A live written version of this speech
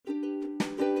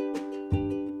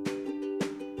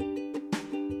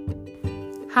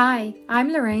Hi,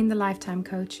 I'm Lorraine, the Lifetime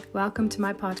Coach. Welcome to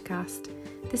my podcast.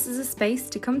 This is a space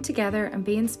to come together and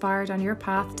be inspired on your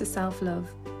path to self-love,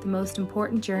 the most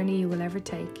important journey you will ever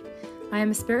take. I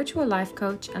am a spiritual life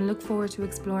coach and look forward to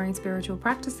exploring spiritual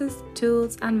practices,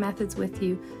 tools, and methods with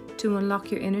you to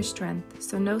unlock your inner strength,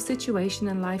 so no situation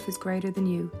in life is greater than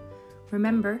you.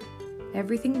 Remember,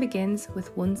 everything begins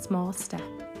with one small step.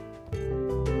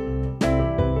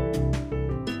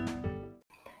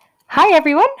 Hi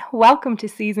everyone, welcome to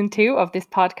season 2 of this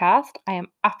podcast. I am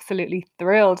absolutely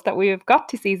thrilled that we have got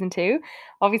to season 2.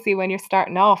 Obviously, when you're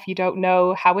starting off, you don't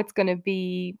know how it's going to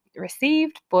be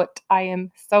received, but I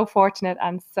am so fortunate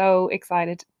and so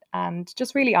excited and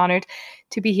just really honored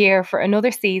to be here for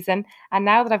another season. And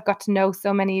now that I've got to know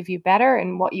so many of you better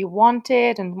and what you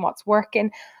wanted and what's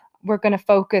working, we're going to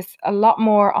focus a lot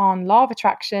more on law of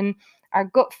attraction, our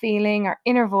gut feeling, our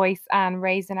inner voice, and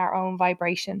raising our own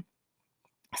vibration.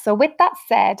 So, with that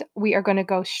said, we are going to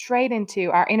go straight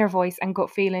into our inner voice and gut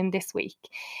feeling this week.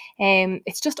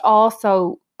 It's just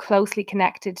also closely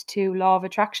connected to law of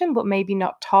attraction, but maybe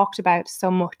not talked about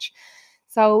so much.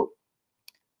 So,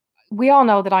 we all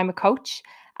know that I'm a coach,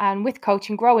 and with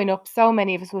coaching growing up, so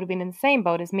many of us would have been in the same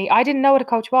boat as me. I didn't know what a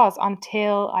coach was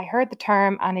until I heard the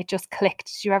term and it just clicked.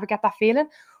 Did you ever get that feeling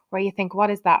where you think, what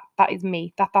is that? That is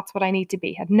me. That's what I need to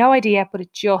be. Had no idea, but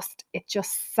it just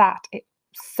sat. It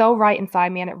so right inside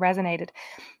me and it resonated.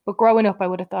 But growing up, I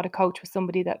would have thought a coach was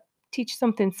somebody that teaches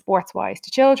something sports wise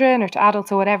to children or to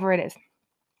adults or whatever it is.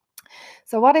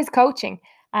 So what is coaching?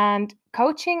 And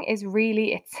coaching is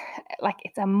really,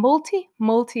 it's a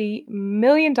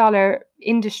multi-million dollar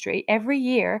industry every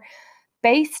year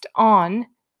based on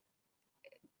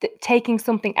taking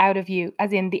something out of you,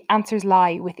 as in the answers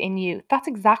lie within you. That's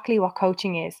exactly what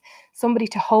coaching is. Somebody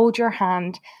to hold your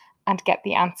hand and get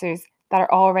the answers that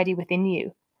are already within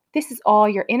you. This is all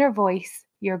your inner voice,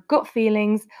 your gut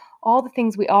feelings, all the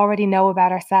things we already know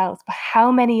about ourselves. But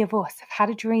how many of us have had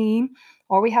a dream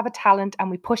or we have a talent and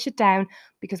we push it down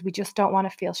because we just don't want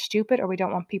to feel stupid or we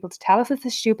don't want people to tell us it's a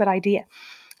stupid idea?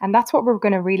 And that's what we're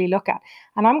going to really look at.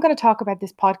 And I'm going to talk about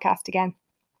this podcast again.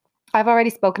 I've already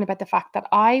spoken about the fact that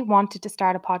I wanted to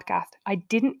start a podcast. I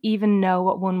didn't even know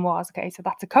what one was. Okay. So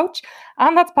that's a coach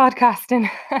and that's podcasting.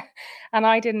 And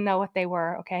I didn't know what they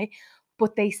were. Okay.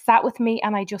 But they sat with me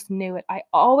and I just knew it. I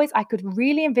could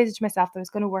really envisage myself that I was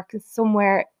going to work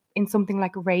somewhere in something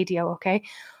like radio. Okay.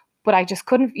 But I just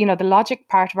couldn't, the logic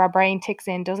part of our brain ticks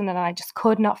in, doesn't it? And I just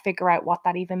could not figure out what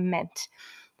that even meant.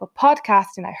 But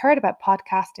podcasting, I heard about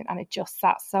podcasting and it just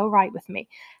sat so right with me.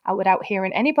 And without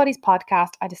hearing anybody's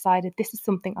podcast, I decided this is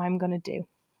something I'm going to do.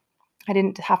 I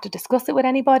didn't have to discuss it with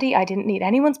anybody. I didn't need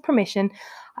anyone's permission.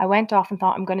 I went off and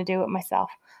thought I'm going to do it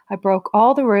myself. I broke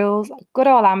all the rules. Good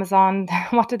old Amazon.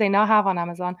 What do they not have on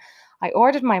Amazon? I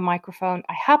ordered my microphone.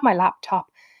 I had my laptop,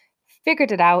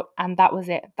 figured it out, and that was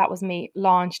it. That was me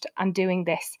launched and doing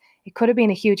this. It could have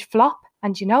been a huge flop.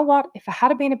 And you know what? If it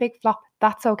had been a big flop,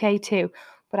 that's okay too.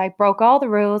 But I broke all the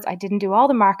rules. I didn't do all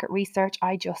the market research.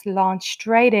 I just launched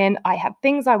straight in. I had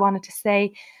things I wanted to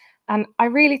say. And I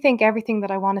really think everything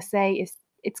that I want to say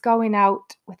it's going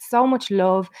out with so much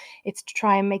love. It's to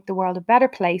try and make the world a better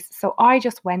place. So I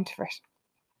just went for it.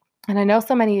 And I know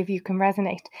so many of you can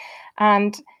resonate.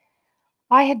 And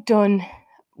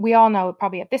we all know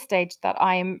probably at this stage that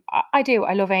I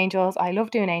love angels. I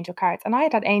love doing angel cards. And I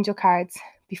had angel cards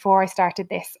before I started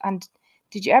this. And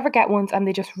did you ever get ones and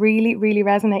they just really, really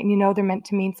resonate and they're meant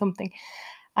to mean something?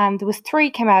 And there was 3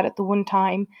 came out at the one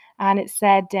time, and it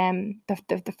said,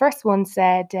 the first one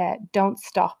said, don't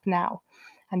stop now.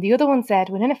 And the other one said,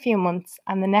 within a few months.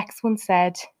 And the next one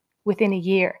said, within a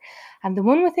year. And the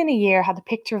one within a year had a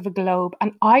picture of a globe.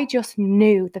 And I just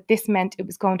knew that this meant it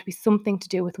was going to be something to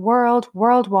do with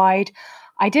worldwide.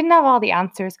 I didn't have all the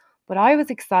answers, but I was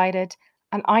excited.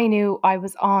 And I knew I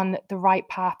was on the right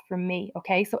path for me,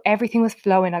 okay? So everything was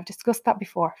flowing. I've discussed that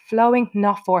before. Flowing,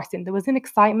 not forcing. There was an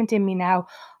excitement in me now.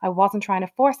 I wasn't trying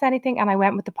to force anything, and I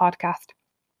went with the podcast.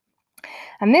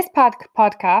 And this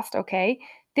podcast, okay,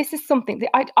 this is something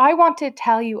that I want to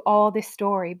tell you all this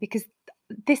story because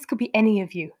this could be any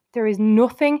of you. There is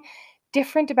nothing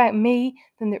different about me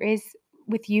than there is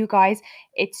with you guys.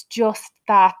 It's just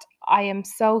that I am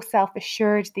so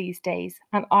self-assured these days,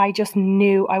 and I just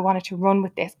knew I wanted to run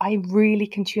with this. I really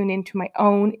can tune into my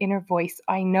own inner voice.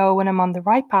 I know when I'm on the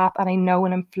right path, and I know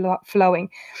when I'm flowing.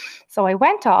 So I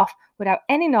went off without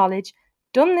any knowledge,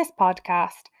 done this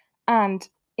podcast, and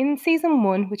in season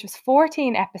 1, which was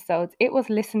 14 episodes, it was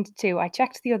listened to. I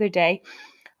checked the other day.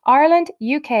 Ireland,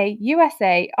 UK,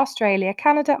 USA, Australia,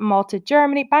 Canada, Malta,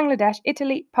 Germany, Bangladesh,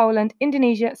 Italy, Poland,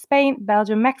 Indonesia, Spain,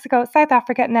 Belgium, Mexico, South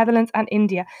Africa, Netherlands, and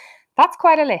India. That's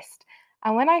quite a list.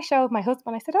 And when I showed my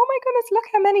husband, I said, oh my goodness, look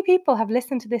how many people have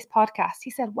listened to this podcast. He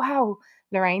said, wow,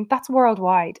 Lorraine, that's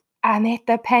worldwide. And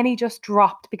the penny just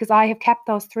dropped because I have kept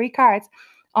those 3 cards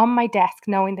on my desk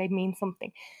knowing they'd mean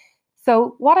something.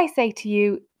 So what I say to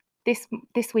you this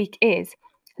week is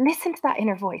listen to that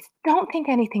inner voice. Don't think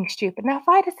anything stupid. Now, if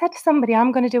I'd have said to somebody,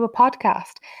 I'm going to do a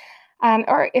podcast,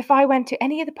 or if I went to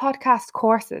any of the podcast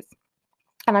courses,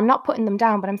 and I'm not putting them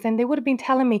down, but I'm saying they would have been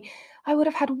telling me I would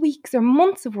have had weeks or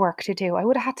months of work to do. I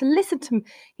would have had to listen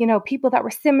to, people that were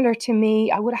similar to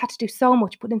me. I would have had to do so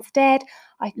much. But instead,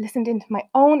 I listened into my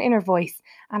own inner voice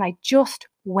and I just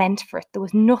went for it. There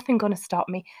was nothing going to stop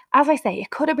me. As I say,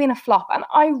 it could have been a flop and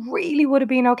I really would have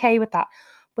been okay with that.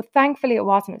 But thankfully it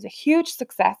wasn't. It was a huge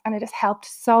success and it has helped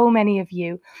so many of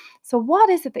you. So what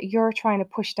is it that you're trying to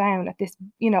push down at this,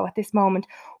 at this moment?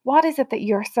 What is it that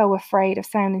you're so afraid of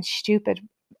sounding stupid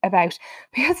about?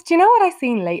 Because do you know what I've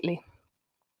seen lately?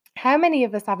 How many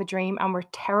of us have a dream and we're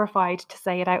terrified to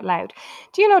say it out loud?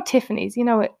 Do you know Tiffany's?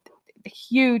 The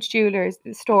huge jewelers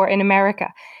store in America.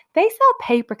 They sell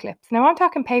paper clips. Now I'm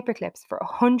talking paper clips for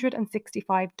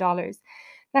 $165.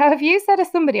 Now, if you said to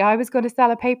somebody, I was going to sell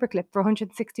a paperclip for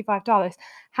 $165,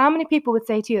 how many people would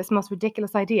say to you, it's the most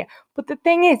ridiculous idea? But the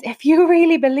thing is, if you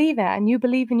really believe it and you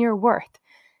believe in your worth,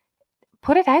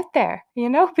 put it out there,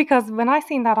 because when I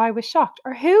seen that, I was shocked.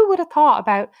 Or who would have thought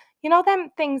about,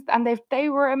 them things, and they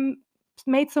were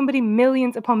made somebody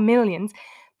millions upon millions,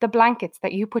 the blankets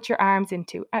that you put your arms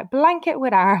into, a blanket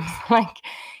with arms,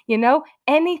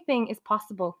 anything is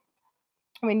possible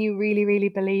when you really, really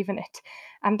believe in it.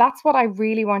 And that's what I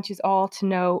really want you all to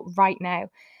know right now.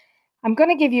 I'm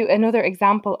going to give you another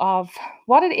example of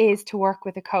what it is to work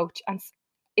with a coach. And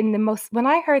when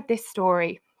I heard this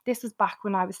story, this was back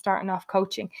when I was starting off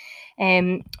coaching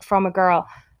from a girl.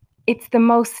 It's the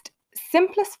most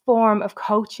simplest form of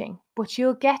coaching, but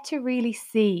you'll get to really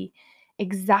see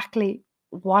exactly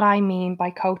what I mean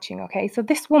by coaching. Okay, so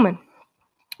this woman,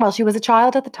 well, she was a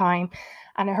child at the time,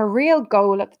 and her real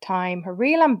goal at the time, her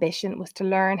real ambition was to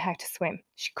learn how to swim.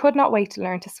 She could not wait to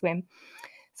learn to swim.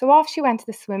 So off she went to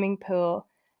the swimming pool,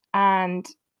 and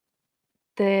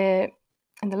the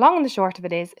long and the short of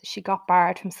it is she got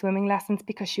barred from swimming lessons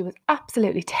because she was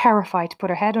absolutely terrified to put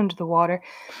her head under the water.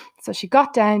 So she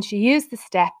got down, she used the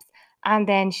steps, and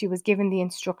then she was given the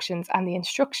instructions, and the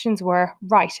instructions were,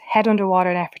 right, head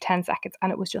underwater now for 10 seconds,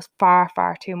 and it was just far,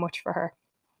 far too much for her.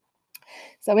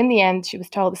 So in the end, she was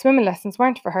told the swimming lessons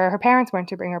weren't for her. Her parents weren't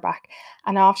to bring her back.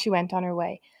 And off she went on her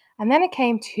way. And then it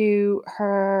came to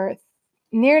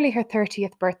nearly her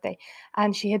 30th birthday.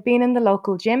 And she had been in the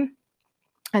local gym.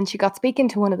 And she got speaking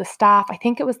to one of the staff. I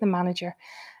think it was the manager.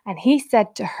 And he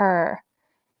said to her,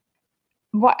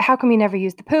 how come you never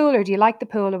use the pool? Or do you like the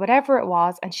pool? Or whatever it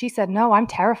was. And she said, no, I'm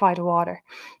terrified of water.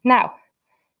 Now,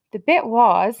 the bit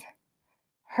was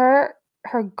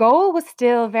her goal was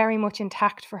still very much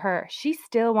intact for her. She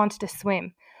still wanted to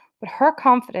swim, but her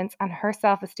confidence and her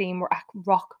self-esteem were at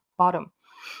rock bottom.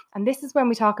 And this is when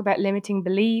we talk about limiting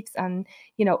beliefs and,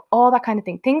 all that kind of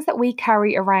thing, things that we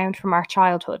carry around from our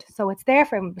childhood. So it's there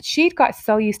for him. But she'd got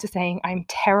so used to saying, I'm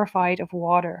terrified of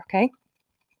water, okay?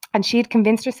 And she'd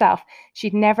convinced herself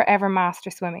she'd never, ever master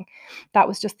swimming. That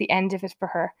was just the end of it for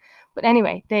her. But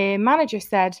anyway, the manager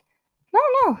said,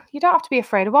 no, you don't have to be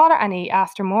afraid of water. And he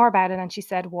asked her more about it and she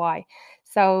said why.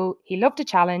 So he loved a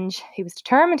challenge. He was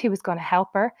determined he was going to help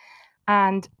her.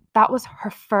 And that was her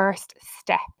first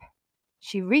step.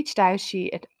 She reached out. She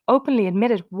had openly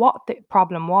admitted what the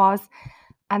problem was.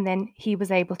 And then he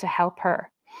was able to help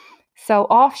her. So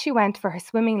off she went for her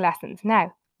swimming lessons.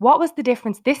 Now, what was the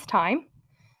difference this time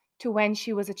to when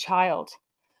she was a child?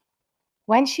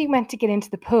 When she went to get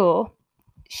into the pool,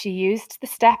 she used the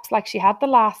steps like she had the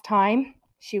last time.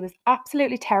 She was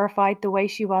absolutely terrified the way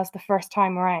she was the first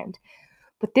time around.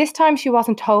 But this time she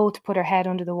wasn't told to put her head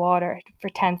under the water for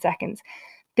 10 seconds.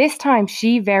 This time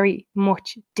she very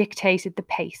much dictated the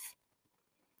pace.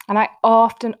 And I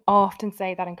often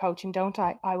say that in coaching, don't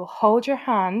I? I will hold your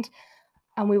hand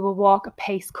and we will walk a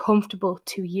pace comfortable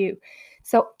to you.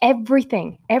 So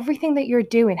everything that you're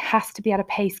doing has to be at a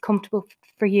pace comfortable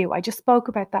for you. I just spoke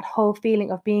about that whole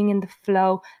feeling of being in the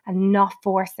flow and not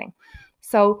forcing.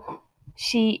 So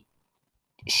she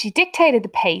dictated the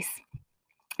pace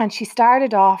and she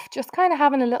started off just kind of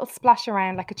having a little splash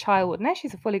around like a child would. Now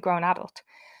she's a fully grown adult.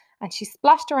 And she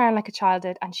splashed around like a child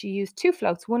did, and she used 2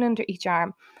 floats, one under each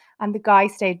arm. And the guy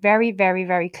stayed very, very,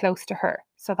 very close to her.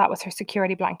 So that was her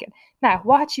security blanket. Now,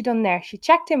 what had she done there? She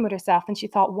checked in with herself and she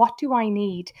thought, what do I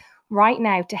need right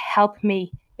now to help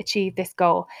me achieve this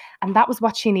goal? And that was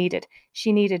what she needed.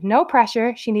 She needed no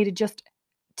pressure. She needed just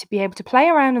to be able to play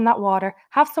around in that water,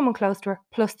 have someone close to her,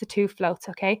 plus the 2 floats,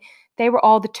 okay? They were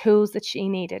all the tools that she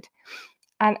needed.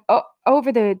 And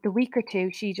over the week or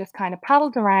two, she just kind of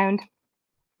paddled around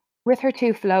with her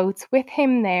 2 floats, with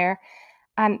him there,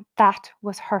 and that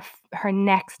was her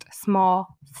next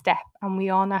small step. And we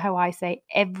all know how I say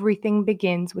everything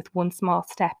begins with one small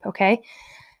step, okay?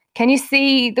 Can you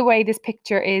see the way this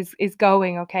picture is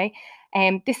going, okay?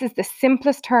 This is the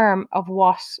simplest term of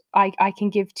what I can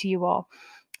give to you all.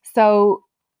 So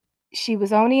she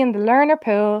was only in the learner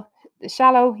pool, the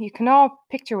shallow, you can all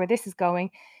picture where this is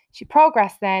going. She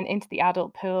progressed then into the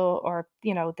adult pool, or,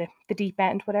 you know, the deep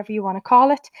end, whatever you want to call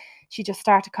it. She just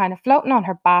started kind of floating on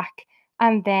her back.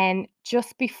 And then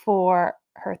just before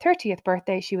her 30th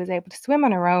birthday, she was able to swim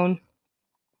on her own.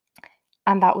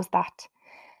 And that was that.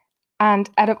 And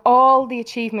out of all the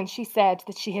achievements she said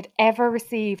that she had ever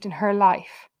received in her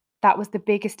life, that was the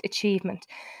biggest achievement.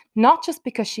 Not just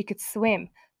because she could swim,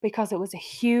 because it was a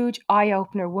huge eye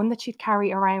opener, one that she'd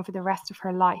carry around for the rest of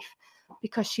her life.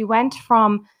 Because she went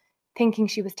from thinking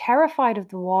she was terrified of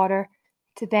the water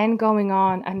to then going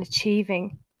on and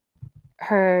achieving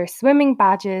her swimming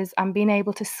badges and being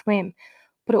able to swim.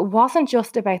 But it wasn't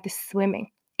just about the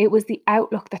swimming. It was the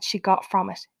outlook that she got from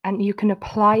it. And you can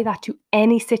apply that to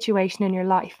any situation in your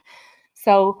life.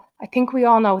 So I think we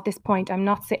all know at this point, I'm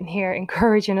not sitting here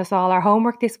encouraging us all. Our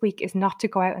homework this week is not to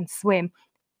go out and swim.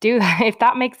 Do that. If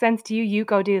that makes sense to you, you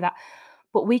go do that.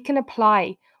 But we can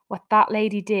apply what that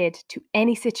lady did to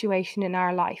any situation in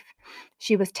our life.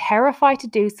 She was terrified to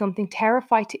do something,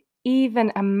 terrified to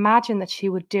even imagine that she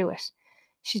would do it.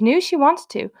 She knew she wanted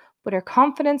to, but her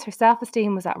confidence, her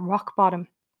self-esteem was at rock bottom.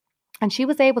 And she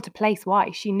was able to place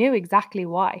why. She knew exactly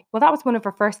why. Well, that was one of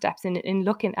her first steps in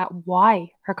looking at why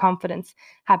her confidence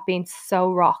had been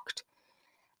so rocked.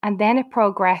 And then it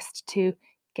progressed to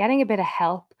getting a bit of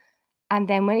help. And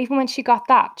then even when she got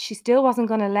that, she still wasn't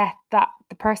going to let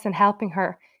the person helping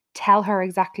her tell her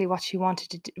exactly what she wanted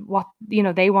to do, what, you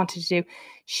know, they wanted to do.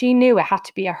 She knew it had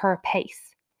to be at her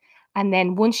pace. And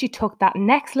then once she took that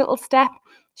next little step,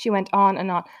 she went on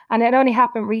and on. And it only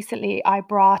happened recently. I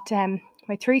brought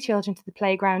my 3 children to the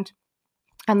playground,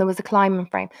 and there was a climbing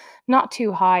frame, not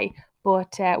too high,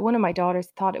 but one of my daughters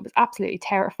thought it was absolutely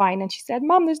terrifying. And she said,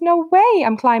 "Mom, there's no way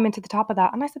I'm climbing to the top of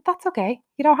that." And I said, "That's okay.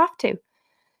 You don't have to."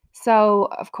 So,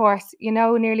 of course, you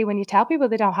know, nearly when you tell people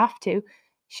they don't have to,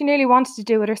 she nearly wanted to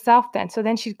do it herself then. So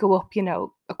then she'd go up, you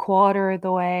know, a quarter of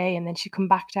the way, and then she'd come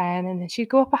back down, and then she'd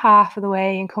go up a half of the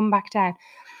way and come back down.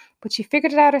 But she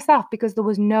figured it out herself because there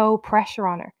was no pressure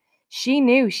on her. She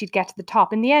knew she'd get to the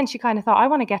top. In the end, she kind of thought, I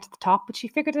want to get to the top, but she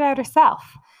figured it out herself.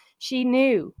 She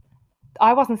knew.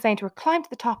 I wasn't saying to her, climb to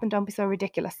the top and don't be so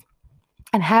ridiculous.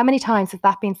 And how many times has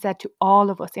that been said to all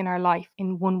of us in our life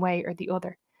in one way or the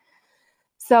other?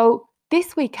 So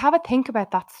this week, have a think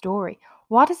about that story.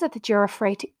 What is it that you're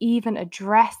afraid to even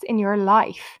address in your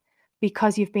life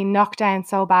because you've been knocked down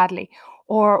so badly?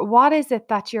 Or what is it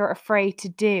that you're afraid to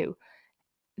do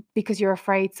because you're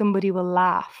afraid somebody will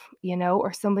laugh, you know,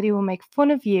 or somebody will make fun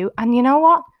of you? And you know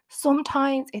what?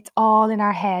 Sometimes it's all in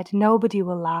our head. Nobody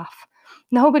will laugh.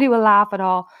 Nobody will laugh at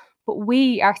all. But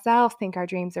we ourselves think our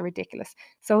dreams are ridiculous.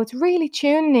 So it's really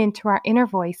tuning into our inner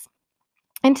voice,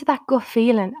 into that gut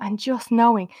feeling, and just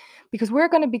knowing, because we're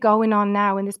going to be going on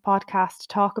now in this podcast to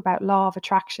talk about law of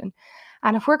attraction.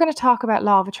 And if we're going to talk about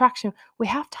law of attraction, we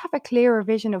have to have a clearer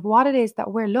vision of what it is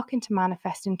that we're looking to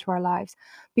manifest into our lives.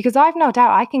 Because I've no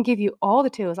doubt I can give you all the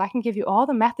tools, I can give you all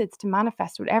the methods to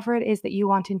manifest whatever it is that you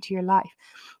want into your life.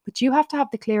 But you have to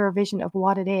have the clearer vision of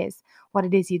what it is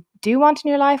you do want in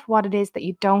your life, what it is that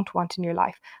you don't want in your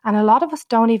life. And a lot of us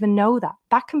don't even know that.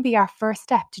 That can be our first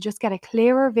step, to just get a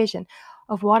clearer vision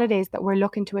of what it is that we're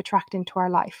looking to attract into our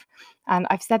life. And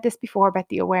I've said this before about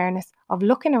the awareness of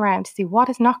looking around to see what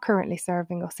is not currently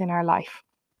serving us in our life.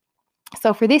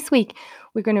 So for this week,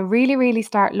 we're going to really, really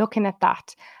start looking at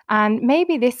that. And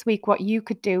maybe this week, what you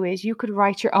could do is you could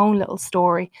write your own little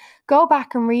story. Go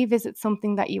back and revisit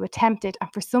something that you attempted, and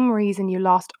for some reason you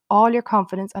lost all your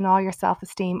confidence and all your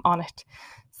self-esteem on it.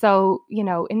 So, you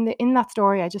know, in that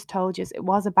story I just told you, it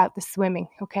was about the swimming,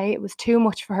 okay? It was too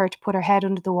much for her to put her head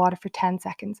under the water for 10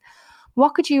 seconds.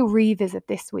 What could you revisit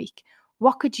this week?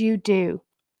 What could you do?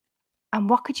 And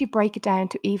what could you break it down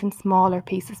to even smaller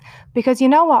pieces? Because you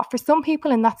know what? For some people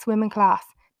in that swimming class,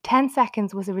 10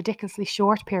 seconds was a ridiculously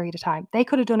short period of time. They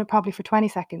could have done it probably for 20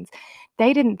 seconds.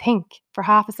 They didn't think for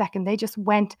half a second. They just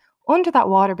went under that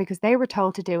water because they were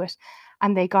told to do it,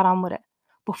 and they got on with it.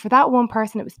 But for that one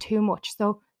person, it was too much.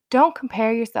 So don't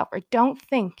compare yourself, or don't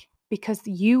think because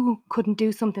you couldn't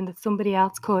do something that somebody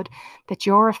else could, that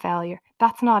you're a failure.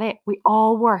 That's not it. We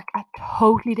all work at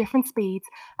totally different speeds,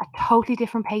 at totally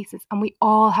different paces, and we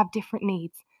all have different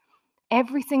needs.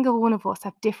 Every single one of us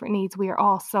have different needs. We are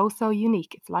all so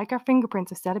unique. It's like our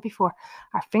fingerprints. I've said it before.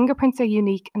 Our fingerprints are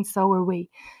unique, and so are we.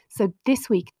 So this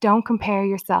week, don't compare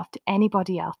yourself to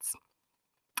anybody else.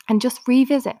 And just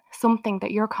revisit something that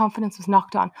your confidence was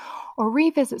knocked on, or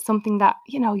revisit something that,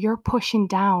 you're pushing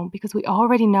down, because we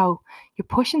already know you're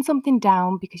pushing something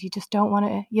down because you just don't want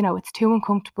to, it's too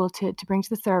uncomfortable to bring to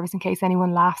the service in case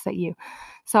anyone laughs at you.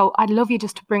 So I'd love you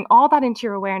just to bring all that into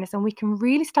your awareness, and we can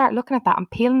really start looking at that and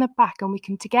peeling it back, and we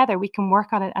can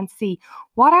work on it and see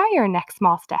what are your next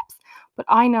small steps. But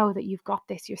I know that you've got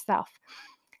this yourself.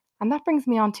 And that brings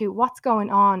me on to what's going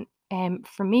on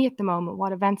for me at the moment.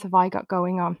 What events have I got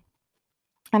going on?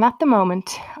 And at the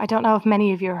moment, I don't know if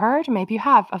many of you heard, or maybe you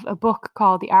have, of a book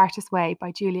called The Artist's Way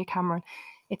by Julia Cameron.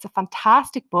 It's a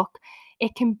fantastic book.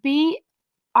 It can be,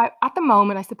 at the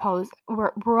moment, I suppose,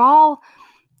 we're all,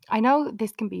 I know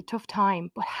this can be a tough time,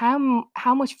 but how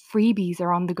much freebies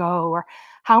are on the go, or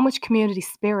how much community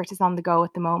spirit is on the go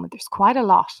at the moment? There's quite a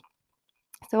lot.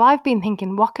 So I've been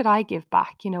thinking, what could I give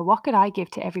back? What could I give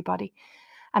to everybody?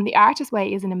 And The Artist's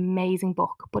Way is an amazing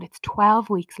book, but it's 12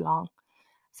 weeks long.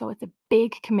 So it's a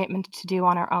big commitment to do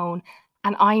on our own.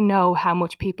 And I know how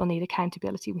much people need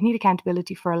accountability. We need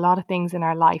accountability for a lot of things in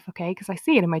our life, okay? Because I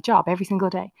see it in my job every single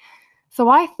day. So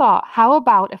I thought, how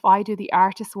about if I do The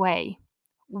Artist's Way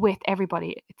with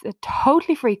everybody? It's a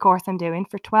totally free course I'm doing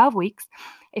for 12 weeks.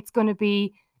 It's going to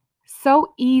be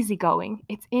so easygoing.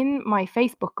 It's in my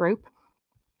Facebook group,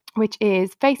 which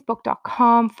is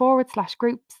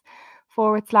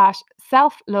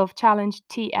facebook.com/groups/self-love challenge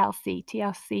TLC,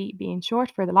 TLC being short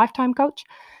for the Lifetime Coach.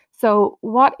 So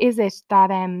what is it that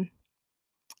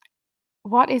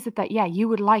you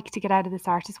would like to get out of this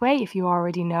Artist's Way, if you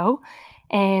already know?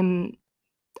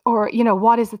 Or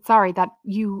what is it,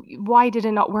 why did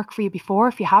it not work for you before,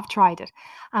 if you have tried it?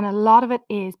 And a lot of it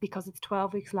is because it's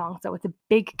 12 weeks long, so it's a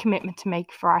big commitment to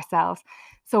make for ourselves.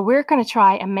 So we're going to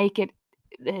try and make it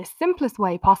the simplest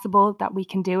way possible that we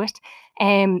can do it.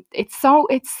 It's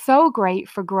so great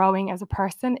for growing as a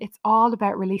person. It's all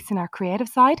about releasing our creative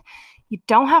side. You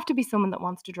don't have to be someone that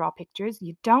wants to draw pictures.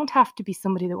 You don't have to be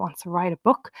somebody that wants to write a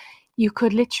book. You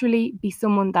could literally be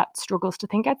someone that struggles to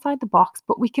think outside the box,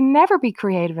 but we can never be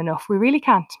creative enough. We really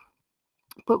can't.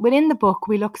 But within the book,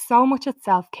 we look so much at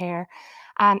self-care.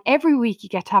 And every week you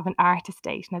get to have an artist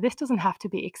date. Now, this doesn't have to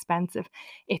be expensive.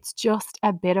 It's just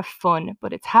a bit of fun,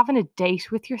 but it's having a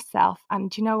date with yourself.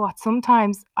 And you know what?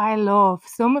 Sometimes I love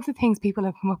some of the things people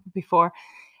have come up with before.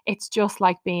 It's just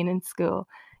like being in school.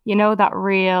 That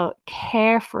real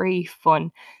carefree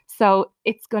fun. So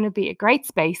it's going to be a great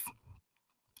space.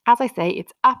 As I say,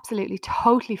 it's absolutely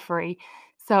totally free.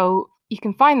 So you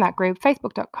can find that group,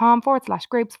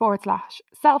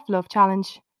 facebook.com/groups/self-love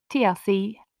challenge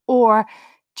TLC, or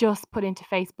just put into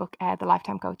Facebook the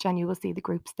Lifetime Coach, and you will see the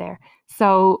groups there.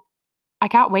 So I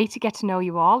can't wait to get to know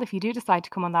you all. If you do decide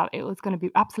to come on that, it was going to be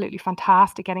absolutely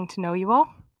fantastic getting to know you all.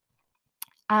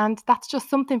 And that's just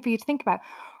something for you to think about.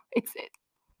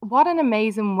 What an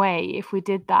amazing way if we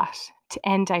did that to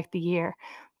end out the year,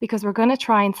 because we're going to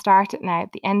try and start it now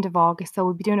at the end of August. So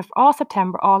we'll be doing it for all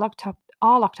September, all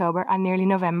October, and nearly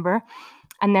November.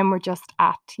 And then we're just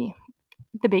at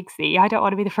the big C. I don't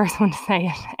want to be the first one to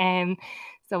say it.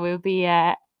 So we'll be,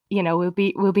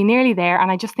 we'll be nearly there.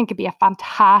 And I just think it'd be a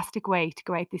fantastic way to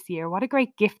go out this year. What a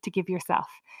great gift to give yourself.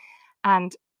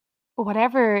 And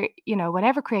whatever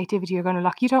creativity you're going to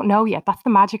unlock, you don't know yet. That's the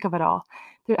magic of it all.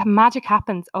 The magic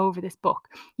happens over this book.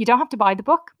 You don't have to buy the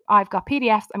book. I've got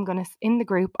PDFs. In the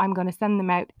group, I'm going to send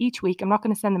them out each week. I'm not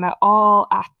going to send them out all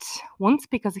at once,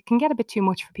 because it can get a bit too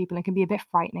much for people. It can be a bit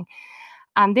frightening.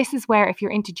 And this is where, if you're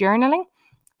into journaling,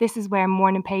 this is where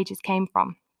Morning Pages came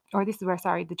from, or this is where,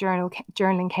 the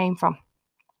journaling came from.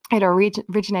 It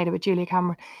originated with Julia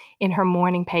Cameron in her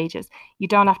Morning Pages. You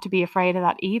don't have to be afraid of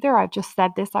that either. I've just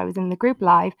said this. I was in the group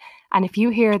live. And if you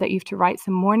hear that you have to write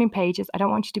some morning pages, I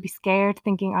don't want you to be scared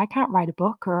thinking, I can't write a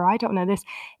book, or I don't know this.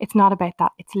 It's not about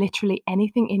that. It's literally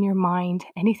anything in your mind,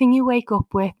 anything you wake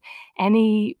up with,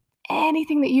 anything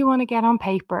that you want to get on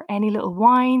paper, any little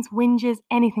whines, whinges,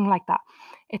 anything like that.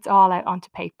 It's all out onto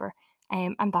paper.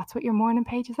 And that's what your morning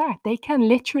pages are. They can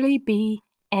literally be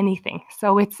anything.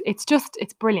 So it's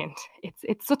brilliant.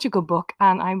 It's such a good book,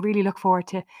 and I really look forward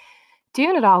to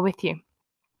doing it all with you.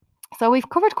 So we've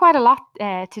covered quite a lot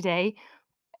today.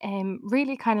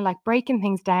 really kind of like breaking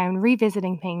things down,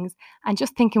 revisiting things, and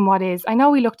just thinking what is. I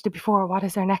know we looked at it before, what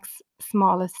is our next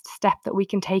smallest step that we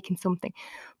can take in something,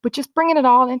 but just bringing it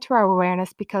all into our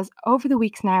awareness, because over the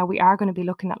weeks now we are going to be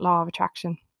looking at law of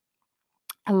attraction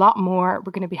a lot more.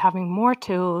 We're going to be having more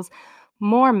tools,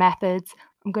 more methods.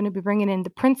 I'm going to be bringing in the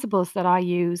principles that I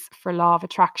use for law of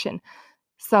attraction.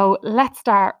 So let's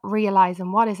start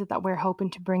realizing what is it that we're hoping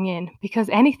to bring in, because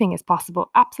anything is possible.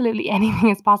 Absolutely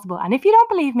anything is possible. And if you don't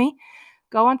believe me,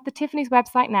 go onto the Tiffany's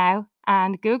website now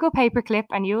and Google paperclip,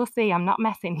 and you'll see I'm not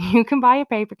messing. You can buy a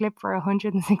paperclip for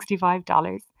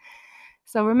 $165.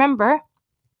 So remember,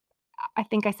 I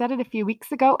think I said it a few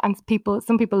weeks ago, and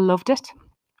some people loved it.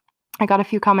 I got a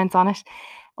few comments on it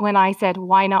when I said,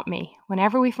 why not me?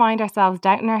 Whenever we find ourselves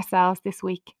doubting ourselves this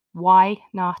week, why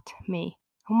not me?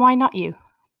 And why not you?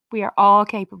 We are all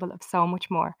capable of so much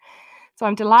more. So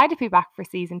I'm delighted to be back for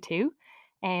season 2.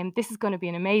 This is going to be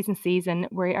an amazing season.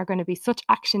 We are going to be such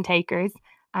action takers,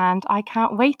 and I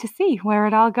can't wait to see where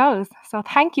it all goes. So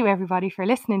thank you everybody for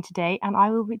listening today, and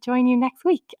I will join you next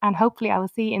week, and hopefully I will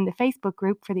see you in the Facebook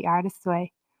group for The Artist's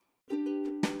Way.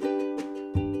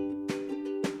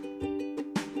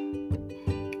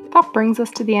 That brings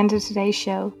us to the end of today's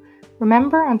show.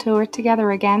 Remember, until we're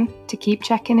together again, to keep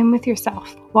checking in with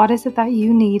yourself. What is it that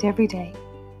you need every day?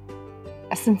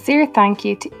 A sincere thank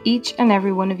you to each and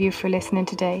every one of you for listening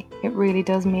today. It really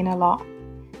does mean a lot.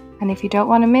 And if you don't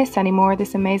want to miss any more of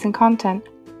this amazing content,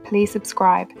 please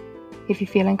subscribe. If you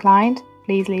feel inclined,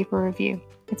 please leave a review.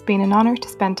 It's been an honour to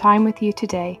spend time with you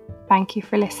today. Thank you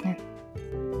for listening.